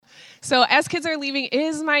So as kids are leaving, it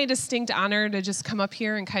is my distinct honor to just come up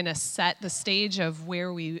here and kind of set the stage of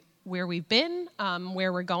where we've been,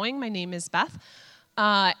 where we're going. My name is Beth,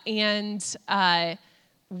 and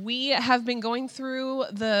we have been going through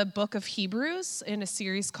the book of Hebrews in a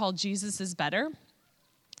series called Jesus is Better.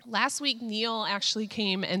 Last week, Neil actually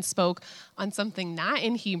came and spoke on something not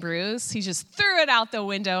in Hebrews. He just threw it out the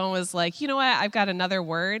window and was like, you know what, I've got another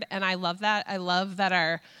word, and I love that. I love that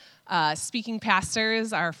our speaking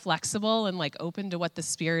pastors are flexible and open to what the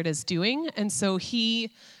Spirit is doing. And so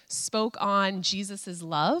he spoke on Jesus'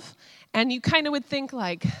 love. And you kind of would think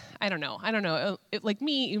I don't know. Like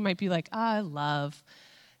me, you might be like, love.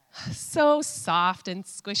 So soft and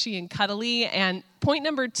squishy and cuddly. And point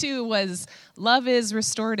number 2 was love is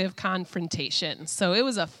restorative confrontation. So it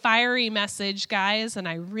was a fiery message, guys. And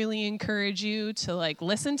I really encourage you to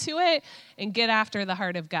listen to it and get after the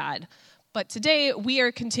heart of God. But today, we are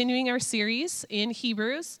continuing our series in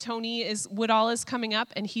Hebrews. Woodall is coming up,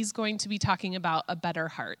 and he's going to be talking about a better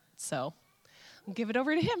heart. So I'll give it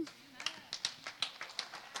over to him.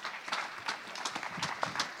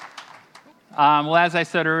 Well, as I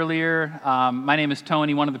said earlier, my name is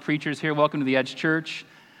Tony, one of the preachers here. Welcome to the Edge Church.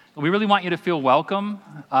 We really want you to feel welcome.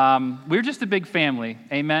 We're just a big family,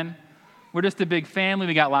 amen? We're just a big family.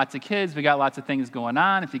 We got lots of kids. We got lots of things going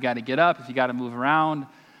on. If you got to get up, if you got to move around,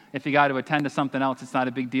 if you got to attend to something else, it's not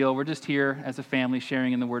a big deal. We're just here as a family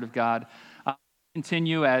sharing in the Word of God.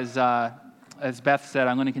 Continue, as Beth said,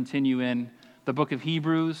 I'm going to continue in the book of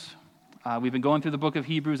Hebrews. We've been going through the book of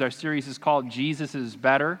Hebrews. Our series is called Jesus is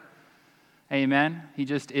Better. Amen. He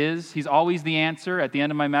just is. He's always the answer. At the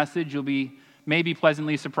end of my message, you'll be maybe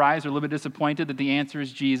pleasantly surprised or a little bit disappointed that the answer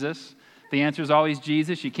is Jesus. The answer is always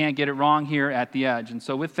Jesus. You can't get it wrong here at the Edge. And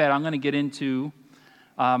so with that, I'm going to get into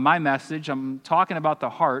my message. I'm talking about the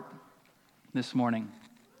heart this morning.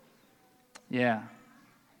 Yeah.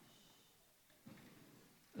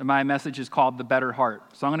 My message is called The Better Heart.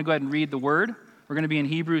 So I'm going to go ahead and read the word. We're going to be in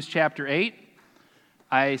Hebrews chapter 8.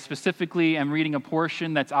 I specifically am reading a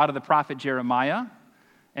portion that's out of the prophet Jeremiah,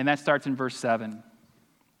 and that starts in verse 7.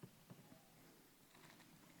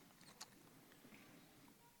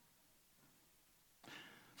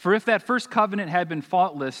 For if that first covenant had been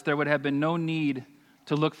faultless, there would have been no need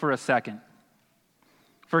to look for a second.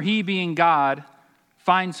 For he, being God,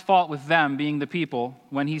 finds fault with them, being the people,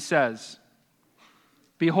 when he says,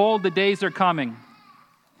 "Behold, the days are coming,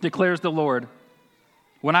 declares the Lord,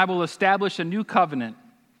 when I will establish a new covenant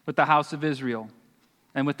with the house of Israel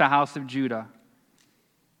and with the house of Judah,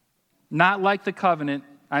 not like the covenant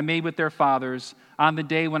I made with their fathers on the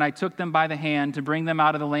day when I took them by the hand to bring them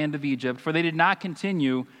out of the land of Egypt, for they did not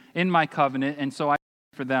continue in my covenant, and so I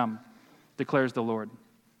for them, declares the Lord.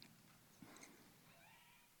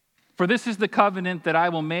 For this is the covenant that I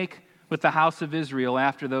will make with the house of Israel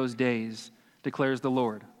after those days, declares the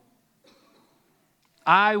Lord.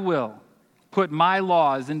 I will put my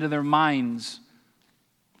laws into their minds."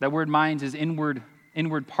 That word minds is inward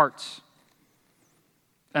parts.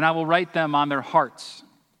 "And I will write them on their hearts.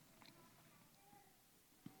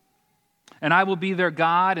 And I will be their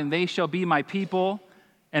God, and they shall be my people.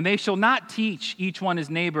 And they shall not teach each one his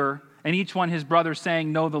neighbor and each one his brother,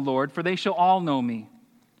 saying, 'Know the Lord,' for they shall all know me,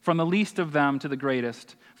 from the least of them to the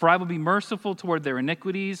greatest. For I will be merciful toward their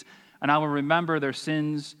iniquities, and I will remember their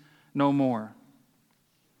sins no more."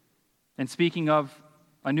 And speaking of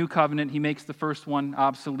a new covenant, he makes the first one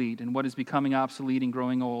obsolete, and what is becoming obsolete and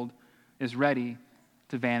growing old is ready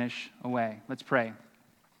to vanish away. Let's pray.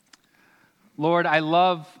 Lord, I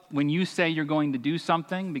love when you say you're going to do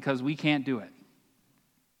something because we can't do it.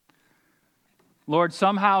 Lord,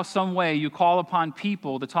 somehow, some way, you call upon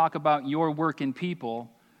people to talk about your work in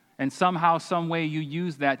people, and somehow, some way, you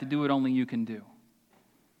use that to do what only you can do.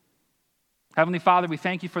 Heavenly Father, we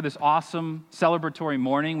thank you for this awesome celebratory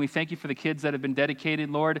morning. We thank you for the kids that have been dedicated,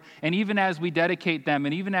 Lord. And even as we dedicate them,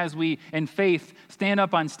 and even as we, in faith, stand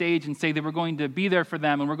up on stage and say that we're going to be there for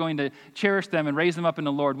them and we're going to cherish them and raise them up in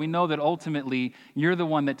the Lord, we know that ultimately you're the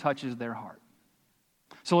one that touches their heart.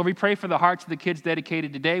 So, Lord, we pray for the hearts of the kids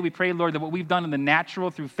dedicated today. We pray, Lord, that what we've done in the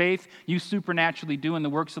natural through faith, you supernaturally do in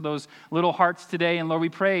the works of those little hearts today. And, Lord, we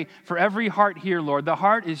pray for every heart here, Lord. The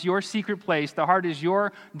heart is your secret place. The heart is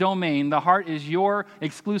your domain. The heart is your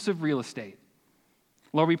exclusive real estate.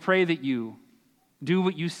 Lord, we pray that you do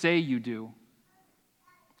what you say you do.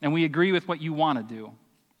 And we agree with what you want to do.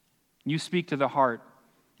 You speak to the heart,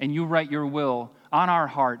 and you write your will on our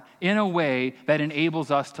heart in a way that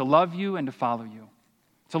enables us to love you and to follow you.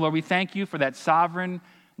 So, Lord, we thank you for that sovereign,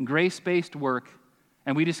 grace-based work,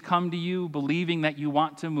 and we just come to you believing that you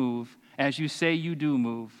want to move as you say you do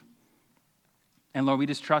move. And, Lord, we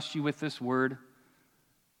just trust you with this word.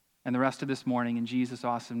 and the rest of this morning in Jesus'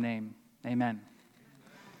 awesome name. Amen.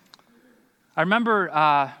 I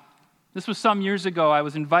remember this was some years ago. I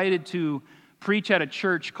was invited to preach at a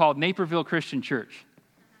church called Naperville Christian Church.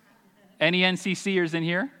 Any NCCers in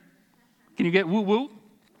here? Can you get woo woo?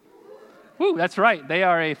 Woo, that's right. They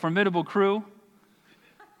are a formidable crew.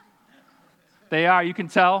 They are, you can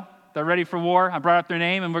tell. They're ready for war. I brought up their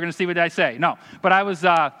name, and we're going to see what I say. No, but I was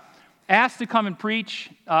asked to come and preach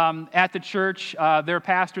at the church. Their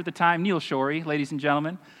pastor at the time, Neil Shorey, ladies and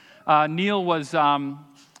gentlemen. Neil was,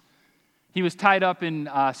 he was tied up in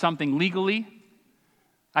something legally.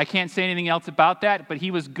 I can't say anything else about that, but he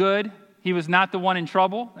was good. He was not the one in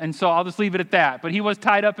trouble, and so I'll just leave it at that. But he was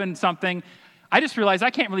tied up in something. I just realized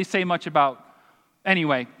I can't really say much about.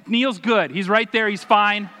 Anyway, Neil's good. He's right there. He's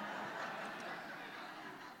fine.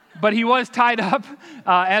 But he was tied up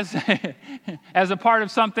as a part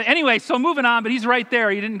of something. Anyway, so moving on, but he's right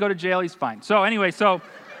there. He didn't go to jail. He's fine. So anyway,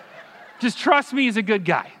 just trust me, he's a good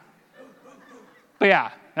guy. But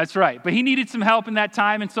yeah, that's right. But he needed some help in that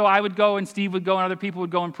time, and so I would go, and Steve would go, and other people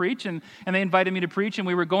would go and preach, and they invited me to preach, and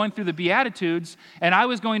we were going through the Beatitudes, and I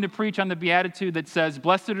was going to preach on the Beatitude that says,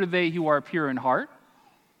 "Blessed are they who are pure in heart,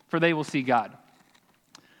 for they will see God."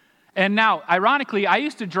 And now, ironically, I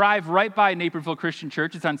used to drive right by Naperville Christian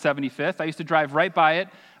Church. It's on 75th. I used to drive right by it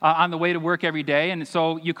on the way to work every day, and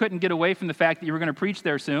so you couldn't get away from the fact that you were going to preach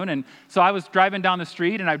there soon. And so I was driving down the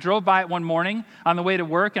street, and I drove by it one morning on the way to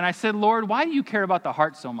work, and I said, "Lord, why do you care about the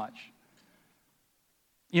heart so much?"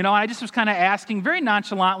 You know, and I just was kind of asking very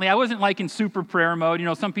nonchalantly. I wasn't like in super prayer mode. You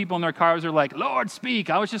know, some people in their cars are like, "Lord, speak."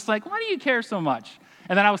 I was just like, "Why do you care so much?"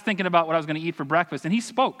 And then I was thinking about what I was going to eat for breakfast, and he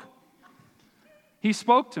spoke. He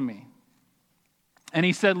spoke to me. And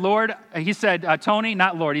he said, Tony,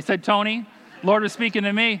 not Lord. He said, Tony, Lord was speaking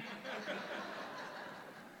to me.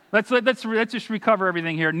 Let's just recover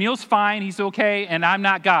everything here. Neil's fine. He's okay. And I'm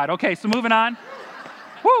not God. Okay, so moving on.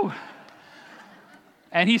 Woo.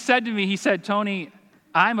 And he said to me, Tony,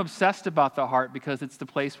 I'm obsessed about the heart because it's the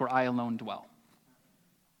place where I alone dwell.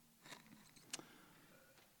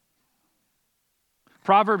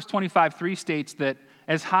 Proverbs 25:3 states that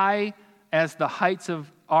as high as the heights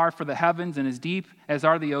are for the heavens and as deep as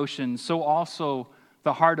are the oceans, so also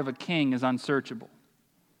the heart of a king is unsearchable,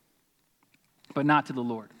 but not to the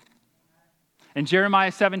Lord. In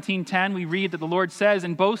Jeremiah 17:10, we read that the Lord says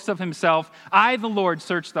and boasts of himself, "I, the Lord,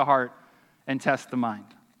 search the heart and test the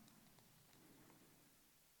mind."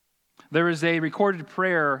 There is a recorded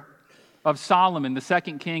prayer of Solomon, the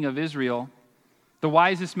second king of Israel, the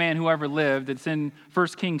wisest man who ever lived. It's in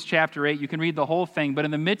 1 Kings chapter 8. You can read the whole thing. But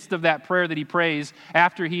in the midst of that prayer that he prays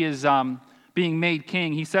after he is being made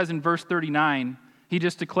king, he says in verse 39, he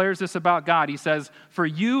just declares this about God. He says, "For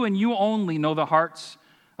you and you only know the hearts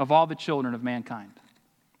of all the children of mankind."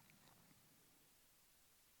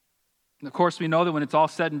 And of course, we know that when it's all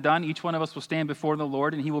said and done, each one of us will stand before the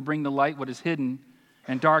Lord, and he will bring to light what is hidden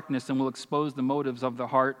in darkness and will expose the motives of the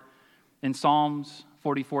heart. In Psalms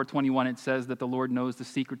 44:21, it says that the Lord knows the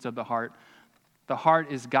secrets of the heart. The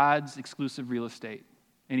heart is God's exclusive real estate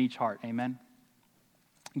in each heart. Amen?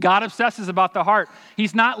 God obsesses about the heart.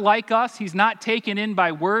 He's not like us. He's not taken in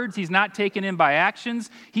by words. He's not taken in by actions.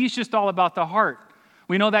 He's just all about the heart.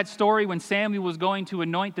 We know that story when Samuel was going to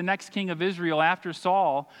anoint the next king of Israel after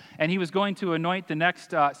Saul, and he was going to anoint the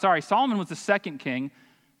next, Solomon was the second king.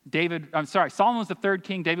 Solomon was the third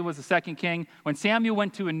king. David was the second king. When Samuel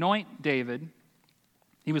went to anoint David,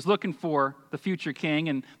 he was looking for the future king,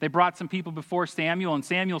 and they brought some people before Samuel, and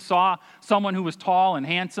Samuel saw someone who was tall and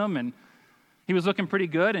handsome, and he was looking pretty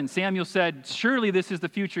good, and Samuel said, "Surely this is the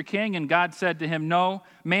future king," and God said to him, "No,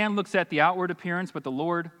 man looks at the outward appearance, but the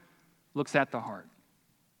Lord looks at the heart."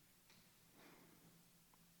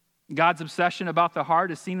 God's obsession about the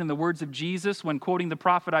heart is seen in the words of Jesus when quoting the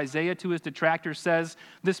prophet Isaiah to his detractors says,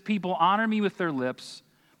 "This people honor me with their lips,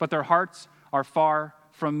 but their hearts are far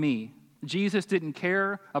from me." Jesus didn't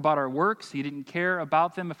care about our works. He didn't care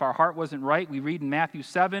about them if our heart wasn't right. We read in Matthew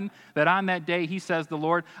 7 that on that day, he says, the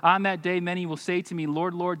Lord, "On that day many will say to me,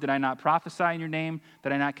 'Lord, Lord, did I not prophesy in your name?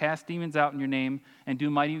 Did I not cast demons out in your name and do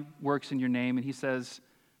mighty works in your name?' And he says,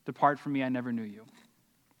 'Depart from me, I never knew you.'"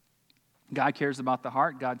 God cares about the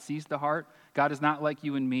heart. God sees the heart. God is not like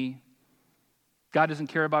you and me. God doesn't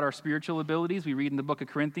care about our spiritual abilities. We read in the book of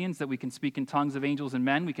Corinthians that we can speak in tongues of angels and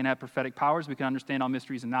men. We can have prophetic powers. We can understand all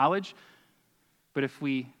mysteries and knowledge. But if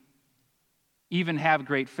we even have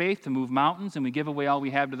great faith to move mountains and we give away all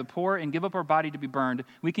we have to the poor and give up our body to be burned,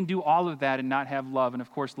 we can do all of that and not have love. And of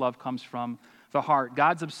course, love comes from the heart.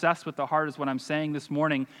 God's obsessed with the heart is what I'm saying this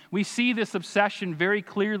morning. We see this obsession very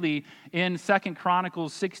clearly in 2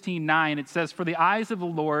 Chronicles 16:9. It says, "For the eyes of the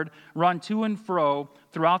Lord run to and fro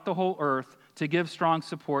throughout the whole earth to give strong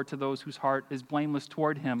support to those whose heart is blameless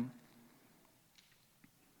toward him."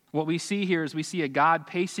 What we see here is we see a God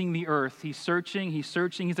pacing the earth. He's searching. He's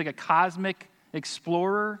like a cosmic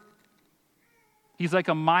explorer. He's like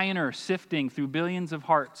a miner sifting through billions of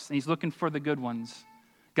hearts, and he's looking for the good ones.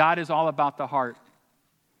 God is all about the heart.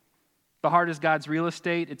 The heart is God's real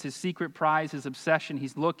estate. It's his secret prize, his obsession.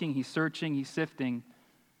 He's looking, he's searching, he's sifting.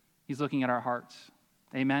 He's looking at our hearts.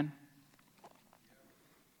 Amen?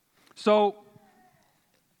 So,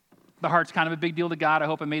 the heart's kind of a big deal to God. I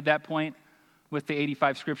hope I made that point with the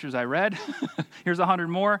 85 scriptures I read. Here's 100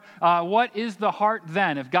 more. What is the heart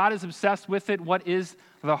then? If God is obsessed with it, what is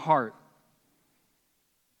the heart?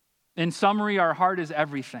 In summary, our heart is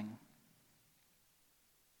everything.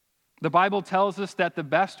 The Bible tells us that the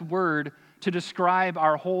best word to describe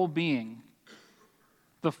our whole being,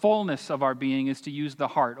 the fullness of our being, is to use the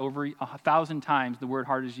heart. Over 1,000 times the word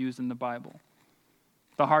heart is used in the Bible.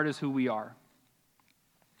 The heart is who we are.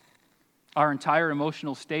 Our entire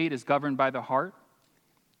emotional state is governed by the heart.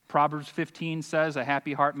 Proverbs 15 says, "A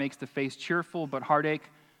happy heart makes the face cheerful, but heartache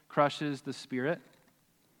crushes the spirit."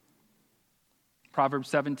 Proverbs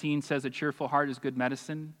 17 says, "A cheerful heart is good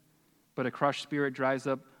medicine, but a crushed spirit dries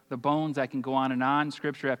up the bones." I can go on and on,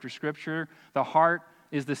 scripture after scripture. The heart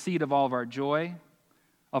is the seat of all of our joy,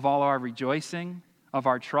 of all our rejoicing, of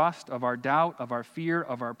our trust, of our doubt, of our fear,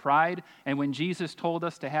 of our pride. And when Jesus told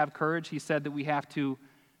us to have courage, he said that we have to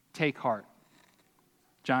take heart.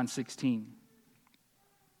 John 16.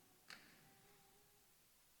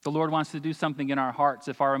 The Lord wants to do something in our hearts.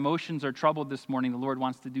 If our emotions are troubled this morning, the Lord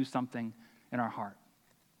wants to do something in our heart.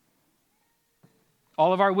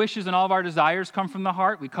 All of our wishes and all of our desires come from the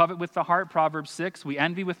heart. We covet with the heart, Proverbs 6. We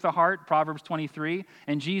envy with the heart, Proverbs 23.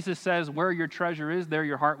 And Jesus says, where your treasure is, there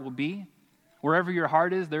your heart will be. Wherever your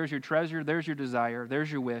heart is, there's your treasure, there's your desire,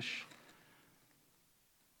 there's your wish.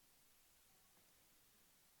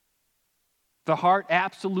 The heart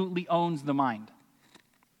absolutely owns the mind.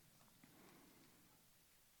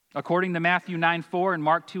 According to Matthew 9:4 and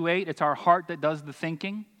Mark 2:8, it's our heart that does the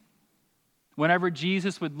thinking. Whenever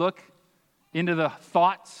Jesus would look into the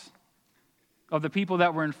thoughts of the people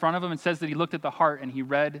that were in front of him, it says that he looked at the heart and he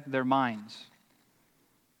read their minds.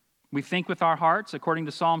 We think with our hearts, according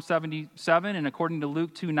to Psalm 77 and according to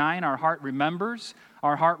Luke 2:9, our heart remembers,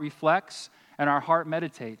 our heart reflects, and our heart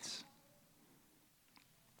meditates.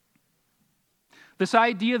 This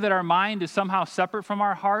idea that our mind is somehow separate from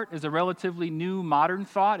our heart is a relatively new modern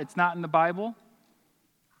thought. It's not in the Bible.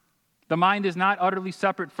 The mind is not utterly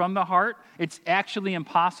separate from the heart. It's actually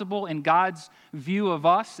impossible in God's view of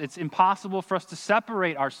us. It's impossible for us to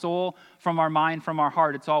separate our soul from our mind, from our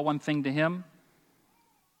heart. It's all one thing to him.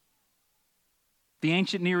 The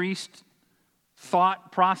ancient Near East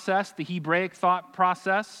thought process, the Hebraic thought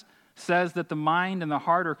process, says that the mind and the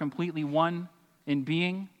heart are completely one in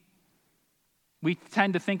being. We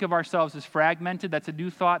tend to think of ourselves as fragmented. That's a new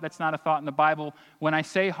thought. That's not a thought in the Bible. When I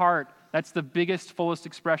say heart, that's the biggest, fullest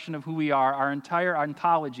expression of who we are. Our entire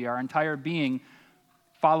ontology, our entire being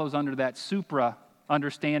follows under that supra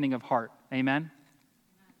understanding of heart. Amen?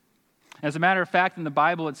 As a matter of fact, in the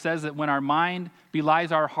Bible, it says that when our mind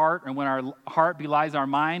belies our heart, or when our heart belies our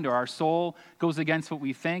mind, or our soul goes against what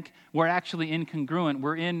we think, we're actually incongruent.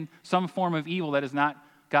 We're in some form of evil that is not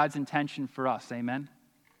God's intention for us. Amen?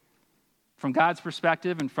 From God's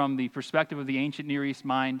perspective and from the perspective of the ancient Near East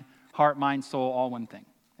mind, heart, mind, soul, all one thing.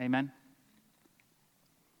 Amen?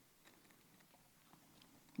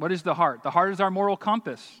 What is the heart? The heart is our moral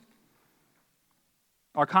compass,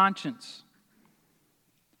 our conscience.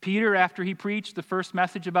 Peter, after he preached the first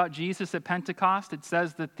message about Jesus at Pentecost, it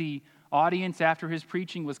says that the audience after his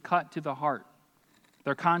preaching was cut to the heart.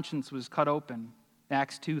 Their conscience was cut open.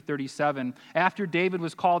 Acts 2:37. After David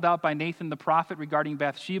was called out by Nathan the prophet regarding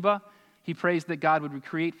Bathsheba, he prays that God would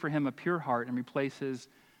recreate for him a pure heart and replace his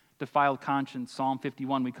defiled conscience. Psalm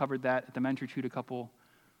 51, we covered that at the mentor retreat a couple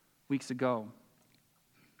weeks ago.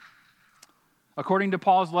 According to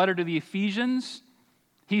Paul's letter to the Ephesians,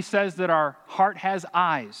 he says that our heart has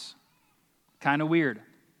eyes. Kind of weird.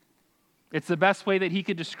 It's the best way that he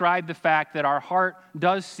could describe the fact that our heart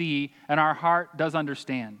does see and our heart does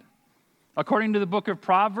understand. According to the book of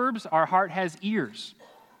Proverbs, our heart has ears.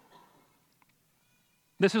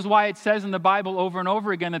 This is why it says in the Bible over and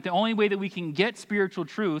over again that the only way that we can get spiritual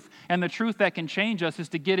truth and the truth that can change us is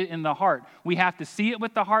to get it in the heart. We have to see it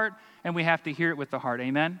with the heart and we have to hear it with the heart.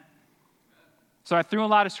 Amen? So I threw a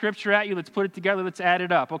lot of scripture at you. Let's put it together. Let's add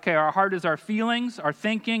it up. Okay, our heart is our feelings, our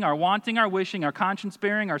thinking, our wanting, our wishing, our conscience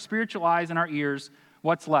bearing, our spiritual eyes, and our ears.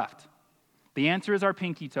 What's left? The answer is our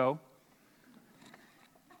pinky toe.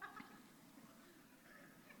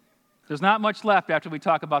 There's not much left after we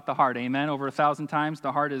talk about the heart, amen? Over 1,000 times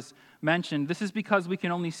the heart is mentioned. This is because we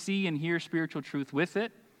can only see and hear spiritual truth with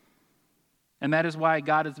it, and that is why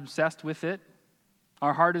God is obsessed with it.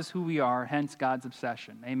 Our heart is who we are, hence God's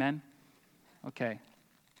obsession, amen? Okay.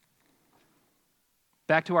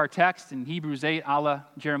 Back to our text in Hebrews 8, a la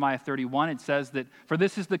Jeremiah 31, it says that, "For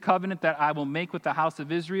this is the covenant that I will make with the house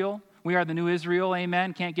of Israel." We are the new Israel,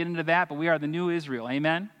 amen? Can't get into that, but we are the new Israel,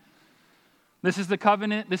 amen? This is the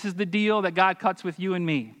covenant, this is the deal that God cuts with you and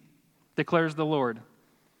me, declares the Lord.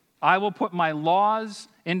 "I will put my laws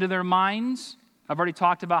into their minds." I've already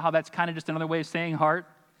talked about how that's kind of just another way of saying heart.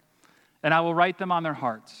 "And I will write them on their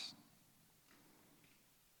hearts."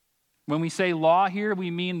 When we say law here,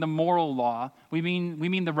 we mean the moral law. We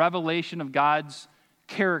mean the revelation of God's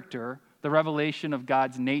character, the revelation of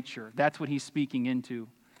God's nature. That's what he's speaking into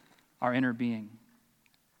our inner being.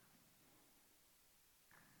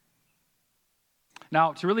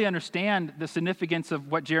 Now, to really understand the significance of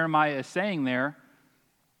what Jeremiah is saying there,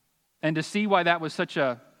 and to see why that was such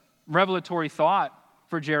a revelatory thought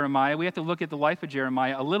for Jeremiah, we have to look at the life of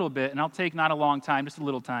Jeremiah a little bit, and I'll take not a long time, just a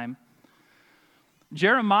little time.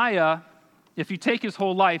 Jeremiah, if you take his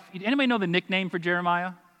whole life, anybody know the nickname for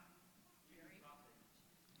Jeremiah?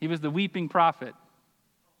 He was the weeping prophet.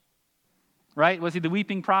 Right? Was he the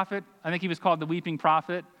weeping prophet? I think he was called the weeping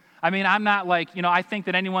prophet. I mean, I'm not like, I think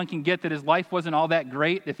that anyone can get that his life wasn't all that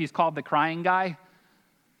great if he's called the crying guy.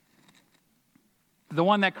 The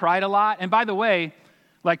one that cried a lot. And by the way,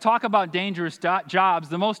 talk about dangerous jobs.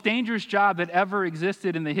 The most dangerous job that ever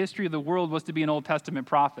existed in the history of the world was to be an Old Testament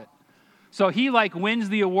prophet. So he wins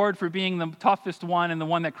the award for being the toughest one and the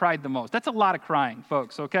one that cried the most. That's a lot of crying,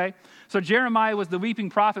 folks, okay? So Jeremiah was the weeping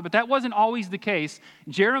prophet, but that wasn't always the case.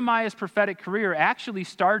 Jeremiah's prophetic career actually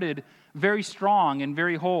started very strong and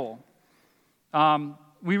very whole.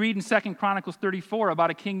 We read in 2 Chronicles 34 about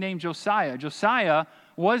a king named Josiah. Josiah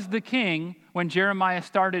was the king when Jeremiah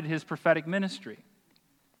started his prophetic ministry.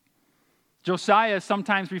 Josiah is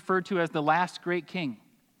sometimes referred to as the last great king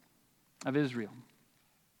of Israel.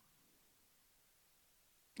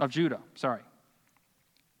 Of Judah, sorry.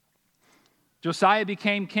 Josiah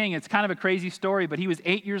became king. It's kind of a crazy story, but he was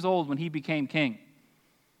 8 years old when he became king.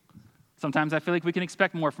 Sometimes I feel like we can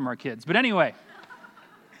expect more from our kids. But anyway.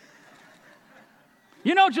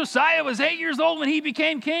 Josiah was 8 years old when he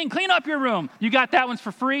became king. Clean up your room. You got that one's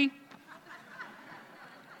for free?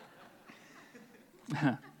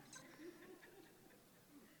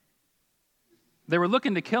 They were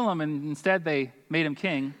looking to kill him, and instead they made him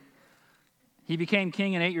king. He became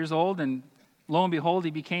king at 8 years old, and lo and behold,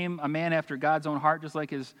 he became a man after God's own heart, just like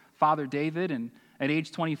his father David. And at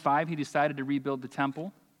age 25, he decided to rebuild the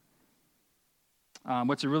temple.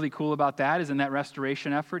 What's really cool about that is in that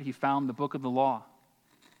restoration effort, he found the book of the law.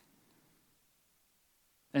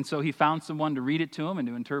 And so he found someone to read it to him and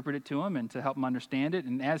to interpret it to him and to help him understand it.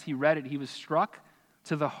 And as he read it, he was struck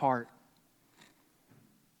to the heart.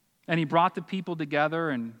 And he brought the people together,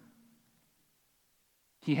 and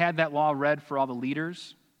he had that law read for all the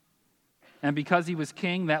leaders. And because he was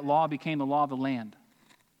king, that law became the law of the land.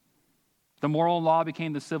 The moral law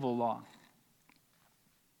became the civil law.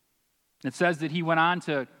 It says that he went on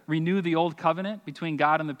to renew the old covenant between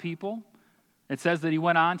God and the people. It says that he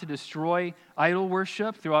went on to destroy idol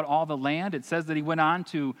worship throughout all the land. It says that he went on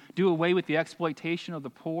to do away with the exploitation of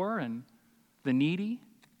the poor and the needy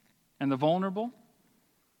and the vulnerable.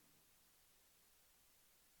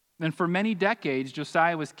 And for many decades,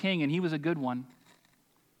 Josiah was king, and he was a good one.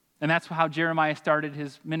 And that's how Jeremiah started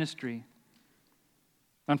his ministry.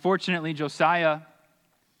 Unfortunately, Josiah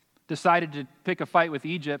decided to pick a fight with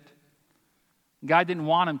Egypt. God didn't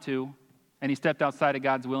want him to, and he stepped outside of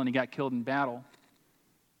God's will, and he got killed in battle.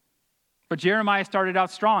 But Jeremiah started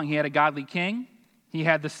out strong. He had a godly king. He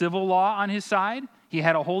had the civil law on his side. He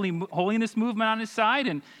had a holiness movement on his side,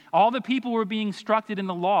 and all the people were being instructed in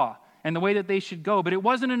the law and the way that they should go, but it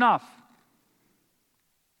wasn't enough.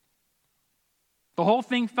 The whole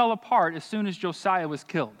thing fell apart as soon as Josiah was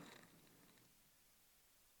killed.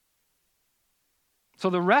 So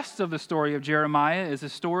the rest of the story of Jeremiah is a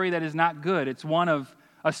story that is not good. It's one of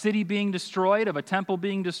a city being destroyed, of a temple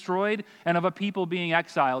being destroyed, and of a people being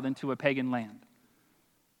exiled into a pagan land.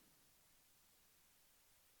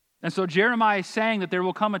 And so Jeremiah is saying that there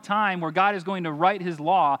will come a time where God is going to write his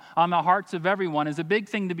law on the hearts of everyone is a big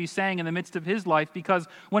thing to be saying in the midst of his life, because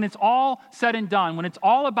when it's all said and done, when it's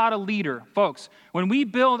all about a leader, folks, when we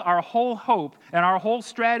build our whole hope and our whole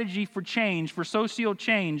strategy for change, for social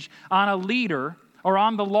change on a leader or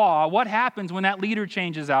on the law, what happens when that leader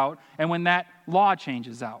changes out and when that law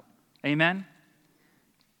changes out? Amen?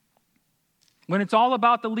 When it's all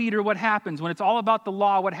about the leader, what happens? When it's all about the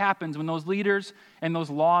law, what happens when those leaders and those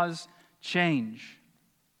laws change?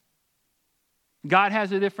 God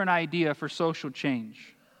has a different idea for social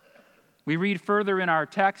change. We read further in our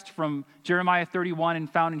text from Jeremiah 31 and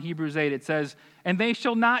found in Hebrews 8. It says, "And they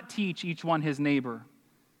shall not teach each one his neighbor,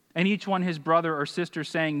 and each one his brother or sister,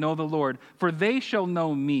 saying, Know the Lord, for they shall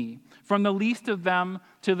know me, from the least of them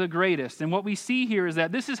to the greatest." And what we see here is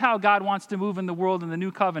that this is how God wants to move in the world in the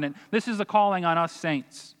new covenant. This is a calling on us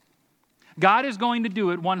saints. God is going to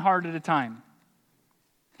do it one heart at a time.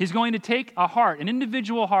 He's going to take a heart, an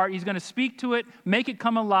individual heart. He's going to speak to it, make it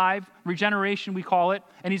come alive, regeneration we call it,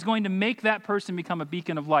 and he's going to make that person become a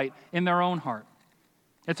beacon of light in their own heart.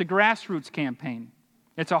 It's a grassroots campaign.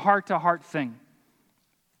 It's a heart-to-heart thing.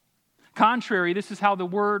 Contrary, this is how the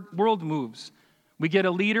world moves. We get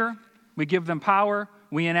a leader, we give them power,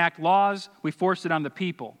 we enact laws, we force it on the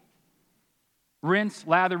people. Rinse,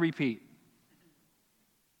 lather, repeat.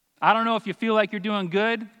 I don't know if you feel like you're doing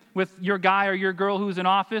good with your guy or your girl who's in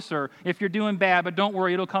office, or if you're doing bad, but don't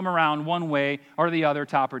worry, it'll come around one way or the other,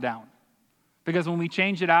 top or down. Because when we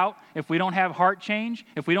change it out, if we don't have heart change,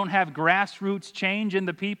 if we don't have grassroots change in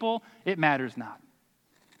the people, it matters not.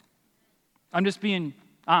 I'm just being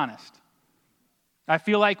honest. I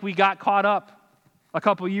feel like we got caught up a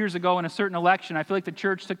couple years ago in a certain election. I feel like the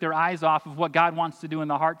church took their eyes off of what God wants to do in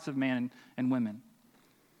the hearts of man and women.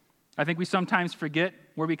 I think we sometimes forget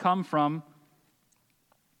where we come from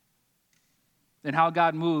and how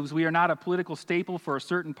God moves. We are not a political staple for a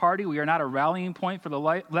certain party. We are not a rallying point for the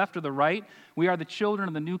left or the right. We are the children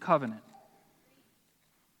of the new covenant.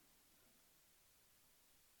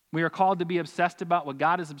 We are called to be obsessed about what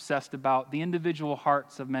God is obsessed about, the individual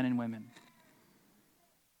hearts of men and women.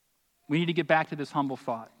 We need to get back to this humble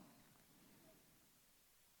thought.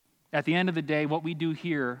 At the end of the day, what we do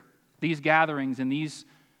here, these gatherings and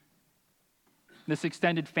this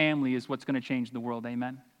extended family is what's going to change the world.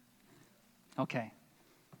 Amen? Okay.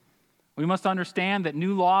 We must understand that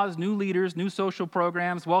new laws, new leaders, new social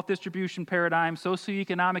programs, wealth distribution paradigms,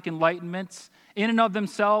 socioeconomic enlightenments, in and of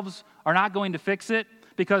themselves are not going to fix it,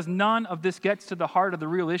 because none of this gets to the heart of the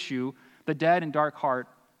real issue, the dead and dark heart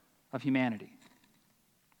of humanity.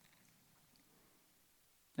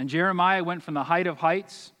 And Jeremiah went from the height of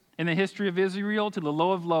heights in the history of Israel to the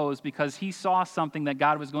low of lows because he saw something that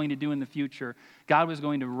God was going to do in the future. God was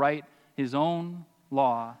going to write his own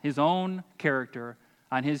law, his own character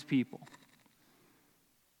on his people.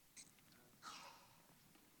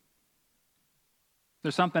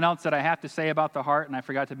 There's something else that I have to say about the heart, and I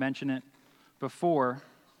forgot to mention it before.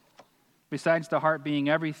 Besides the heart being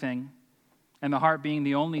everything and the heart being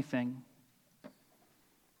the only thing,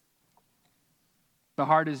 the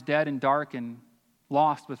heart is dead and dark and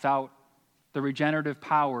lost without the regenerative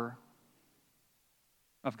power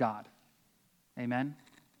of God. Amen?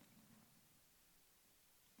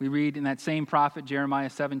 We read in that same prophet, Jeremiah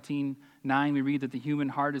 17:9, we read that the human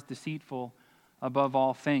heart is deceitful above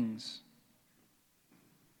all things.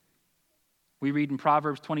 We read in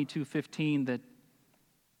Proverbs 22:15 that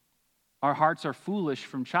our hearts are foolish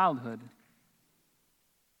from childhood.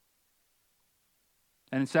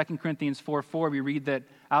 And in 2 Corinthians 4:4, we read that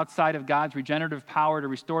outside of God's regenerative power to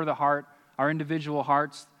restore the heart, our individual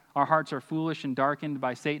hearts, our hearts are foolish and darkened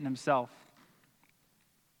by Satan himself.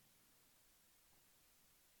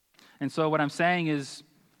 And so what I'm saying is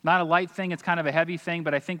not a light thing, it's kind of a heavy thing,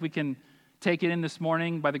 but I think we can take it in this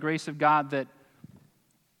morning by the grace of God that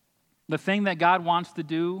the thing that God wants to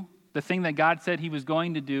do, the thing that God said he was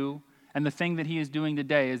going to do, and the thing that he is doing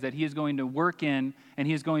today is that he is going to work in, and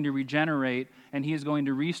he is going to regenerate, and he is going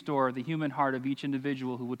to restore the human heart of each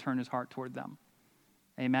individual who will turn his heart toward them.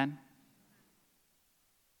 Amen?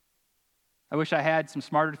 I wish I had some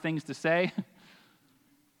smarter things to say.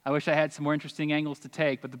 I wish I had some more interesting angles to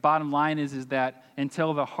take, but the bottom line is that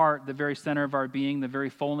until the heart, the very center of our being, the very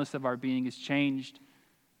fullness of our being is changed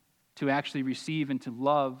to actually receive and to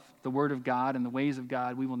love the Word of God and the ways of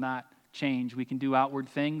God, we will not change. We can do outward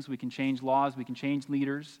things, we can change laws, we can change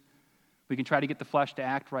leaders, we can try to get the flesh to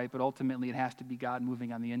act right, but ultimately it has to be God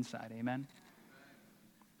moving on the inside. Amen?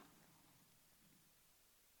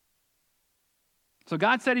 So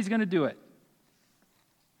God said he's going to do it.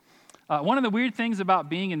 One of the weird things about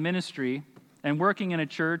being in ministry and working in a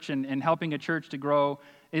church and helping a church to grow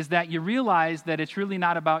is that you realize that it's really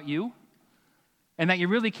not about you and that you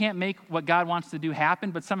really can't make what God wants to do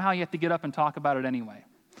happen, but somehow you have to get up and talk about it anyway.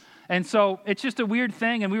 And so it's just a weird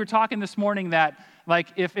thing. And we were talking this morning that like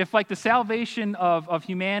if like the salvation of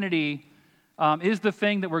humanity is the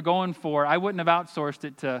thing that we're going for, I wouldn't have outsourced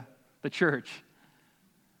it to the church.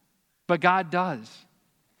 But God does.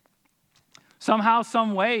 Somehow,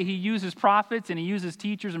 some way, he uses prophets and he uses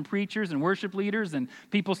teachers and preachers and worship leaders and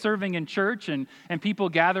people serving in church and people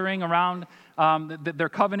gathering around their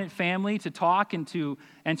covenant family to talk and to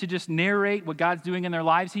just narrate what God's doing in their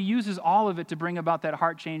lives. He uses all of it to bring about that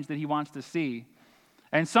heart change that he wants to see.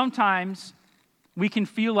 And sometimes we can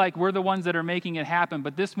feel like we're the ones that are making it happen,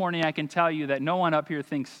 but this morning I can tell you that no one up here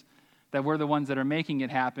thinks that we're the ones that are making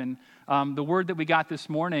it happen. The word that we got this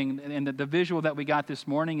morning and the visual that we got this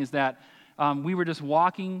morning is that we were just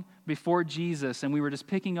walking before Jesus, and we were just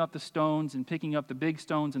picking up the stones and picking up the big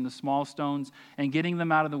stones and the small stones and getting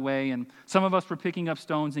them out of the way. And some of us were picking up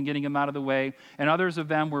stones and getting them out of the way, and others of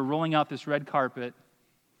them were rolling out this red carpet,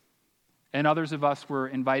 and others of us were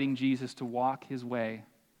inviting Jesus to walk his way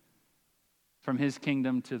from his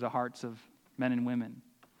kingdom to the hearts of men and women.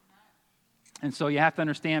 And so you have to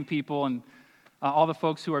understand, people, and all the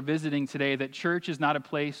folks who are visiting today, that church is not a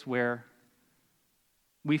place where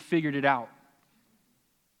we figured it out.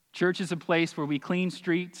 Church is a place where we clean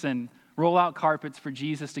streets and roll out carpets for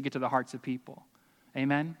Jesus to get to the hearts of people.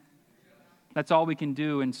 Amen? That's all we can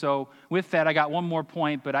do. And so with that, I got one more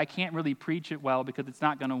point, but I can't really preach it well because it's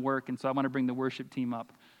not going to work. And so I want to bring the worship team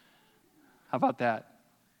up. How about that?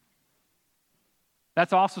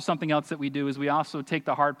 That's also something else that we do, is we also take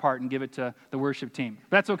the hard part and give it to the worship team.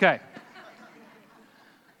 That's okay.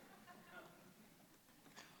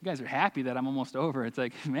 You guys are happy that I'm almost over. It's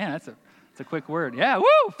like, man, that's a quick word. Yeah,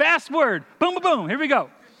 woo, fast word. Boom, boom, boom. Here we go.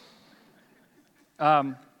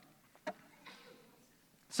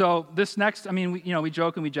 So this next, we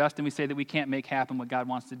joke and we jest and we say that we can't make happen what God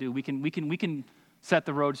wants to do. We can set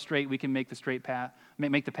the road straight. We can make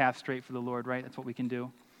the path straight for the Lord, right? That's what we can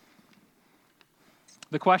do.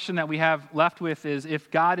 The question that we have left with is,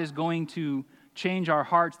 if God is going to change our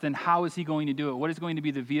hearts, then how is he going to do it? What is going to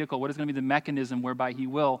be the vehicle? What is going to be the mechanism whereby he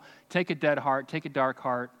will take a dead heart, take a dark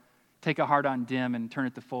heart, take a heart on dim, and turn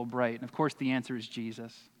it to full bright? And of course, the answer is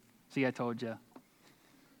Jesus. See, I told you.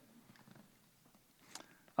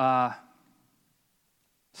 2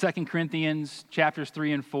 Corinthians chapters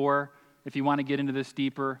 3 and 4, if you want to get into this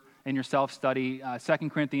deeper in your self-study, 2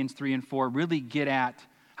 Corinthians 3 and 4 really get at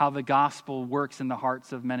how the gospel works in the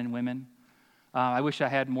hearts of men and women. I wish I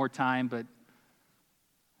had more time, but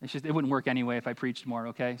it wouldn't work anyway if I preached more,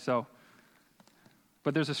 okay?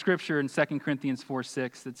 But there's a scripture in 2 Corinthians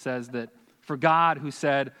 4:6 that says that, for God, who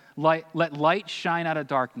said, let light shine out of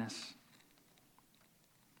darkness,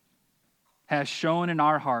 has shown in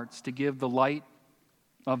our hearts to give the light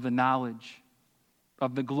of the knowledge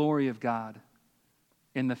of the glory of God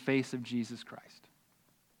in the face of Jesus Christ.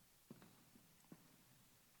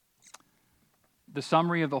 The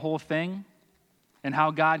summary of the whole thing and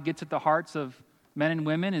how God gets at the hearts of men and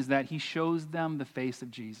women is that he shows them the face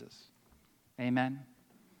of Jesus. Amen?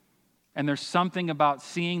 And there's something about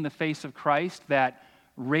seeing the face of Christ that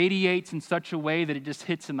radiates in such a way that it just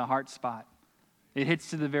hits in the heart spot. It hits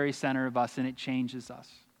to the very center of us and it changes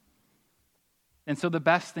us. And so the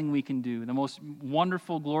best thing we can do, the most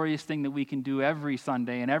wonderful, glorious thing that we can do every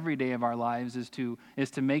Sunday and every day of our lives is to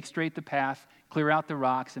make straight the path, clear out the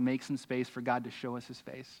rocks, and make some space for God to show us his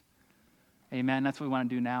face. Amen? That's what we want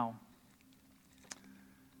to do now.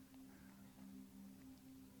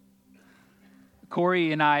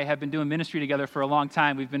 Corey and I have been doing ministry together for a long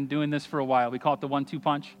time. We've been doing this for a while. We call it the 1-2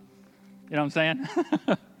 punch. You know what I'm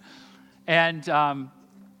saying? And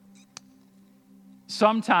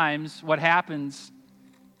sometimes what happens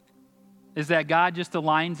is that God just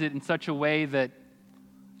aligns it in such a way that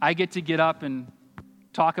I get to get up and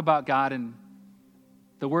talk about God, and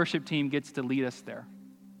the worship team gets to lead us there.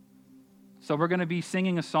 So we're going to be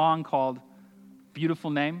singing a song called Beautiful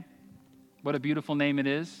Name. What a beautiful name it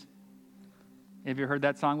is. Have you heard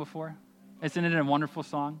that song before? Isn't it a wonderful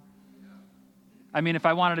song? I mean, if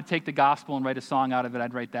I wanted to take the gospel and write a song out of it,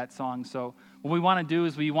 I'd write that song. So what we want to do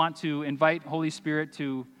is we want to invite Holy Spirit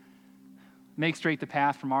to make straight the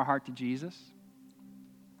path from our heart to Jesus.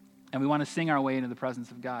 And we want to sing our way into the presence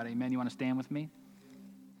of God. Amen? You want to stand with me?